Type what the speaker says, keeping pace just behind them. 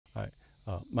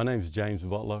My name is James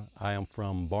Butler. I am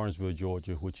from Barnesville,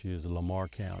 Georgia, which is Lamar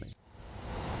County.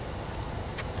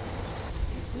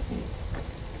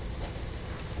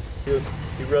 He'd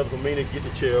rather for me to get the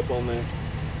chair up on there.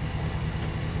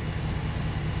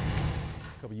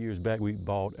 A couple years back, we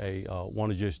bought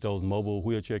one of just those mobile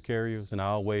wheelchair carriers, and I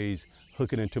always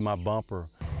hook it into my bumper.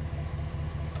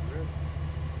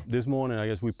 This morning, I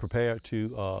guess we prepared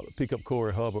to pick up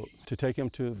Corey Hubbard to take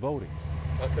him to voting.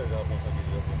 I'll cut it off once I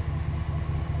get it up there.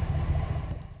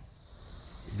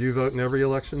 Do you vote in every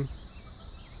election?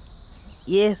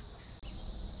 Yes.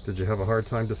 Did you have a hard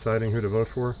time deciding who to vote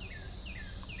for?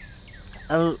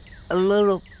 A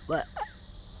little, but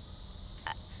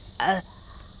I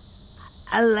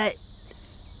like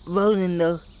voting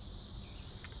though.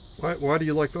 Why do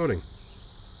you like voting?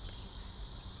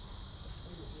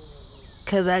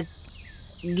 'Cause I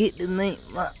get to make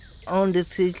my own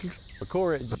decisions.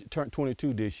 Corey turned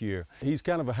 22 this year. He's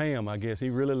kind of a ham, I guess. He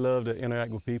really loved to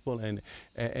interact with people and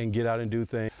get out and do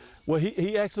things. Well,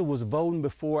 he actually was voting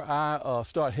before I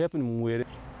started helping him with it.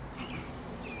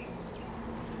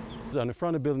 On the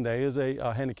front of the building, there is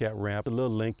a handicap ramp, a little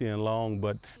lengthy and long,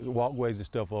 but the walkways and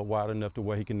stuff are wide enough to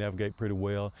where he can navigate pretty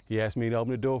well. He asked me to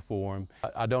open the door for him.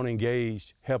 I don't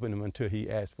engage helping him until he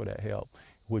asks for that help,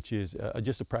 which is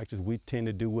just a practice we tend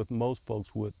to do with most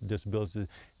folks with disabilities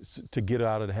to get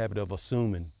out of the habit of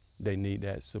assuming they need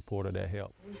that support or that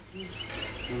help. I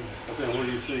said, what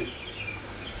do you see?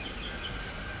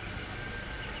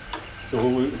 So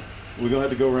we're going to have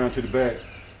to go around to the back.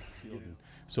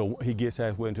 So he gets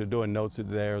halfway into the door and notes that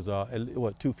there's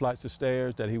 2 flights of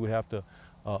stairs that he would have to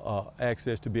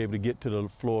access to be able to get to the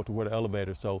floor to where the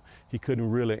elevator. So he couldn't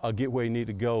really get where he needed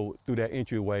to go through that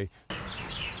entryway.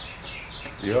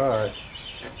 You're all right.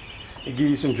 It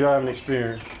gives you some driving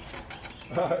experience.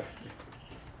 All right.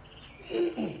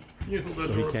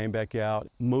 So he came back out,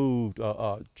 moved,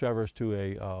 traversed to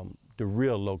the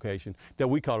rear location that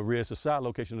we call a rear. It's a side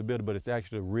location of the building, but it's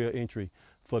actually a rear entry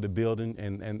for the building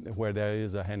and where there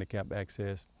is a handicap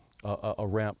access, a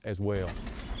ramp as well.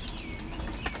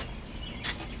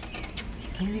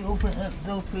 Can you open up the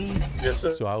door, please? Yes,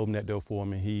 sir. So I opened that door for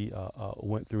him, and he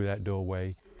went through that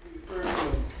doorway.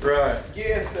 Right.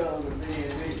 Yes,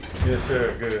 B&B. Yes,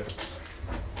 sir. Good.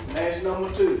 Match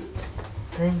number 2.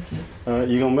 Thank you.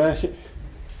 You gonna mash it?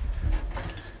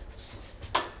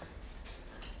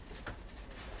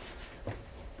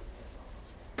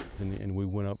 And we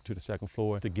went up to the second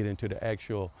floor to get into the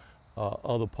actual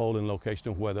other polling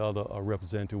location where the other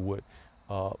representative would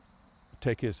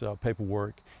take his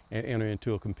paperwork and enter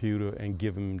into a computer and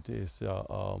give him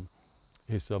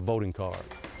his voting card.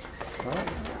 All right.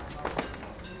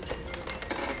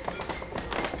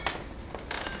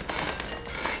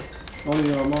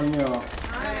 Morning, y'all.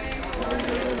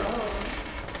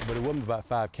 But it wasn't about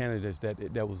 5 candidates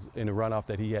that was in the runoff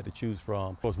that he had to choose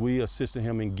from. Of course, we assisted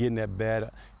him in getting that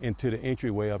ballot into the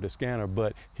entryway of the scanner,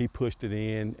 but he pushed it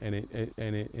in and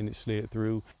it slid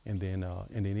through, and then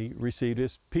he received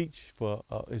his peach for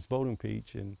his voting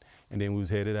peach, and then we was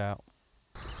headed out.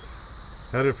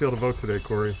 How did it feel to vote today,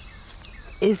 Corey?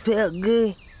 It felt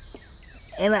good,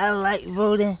 and I like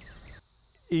voting.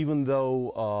 Even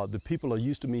though the people are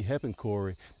used to me helping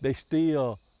Corey,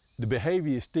 the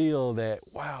behavior is still that,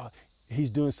 wow, he's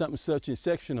doing something such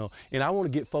exceptional. And I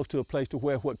want to get folks to a place to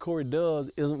where what Corey does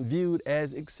isn't viewed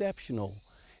as exceptional.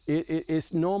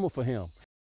 It's normal for him.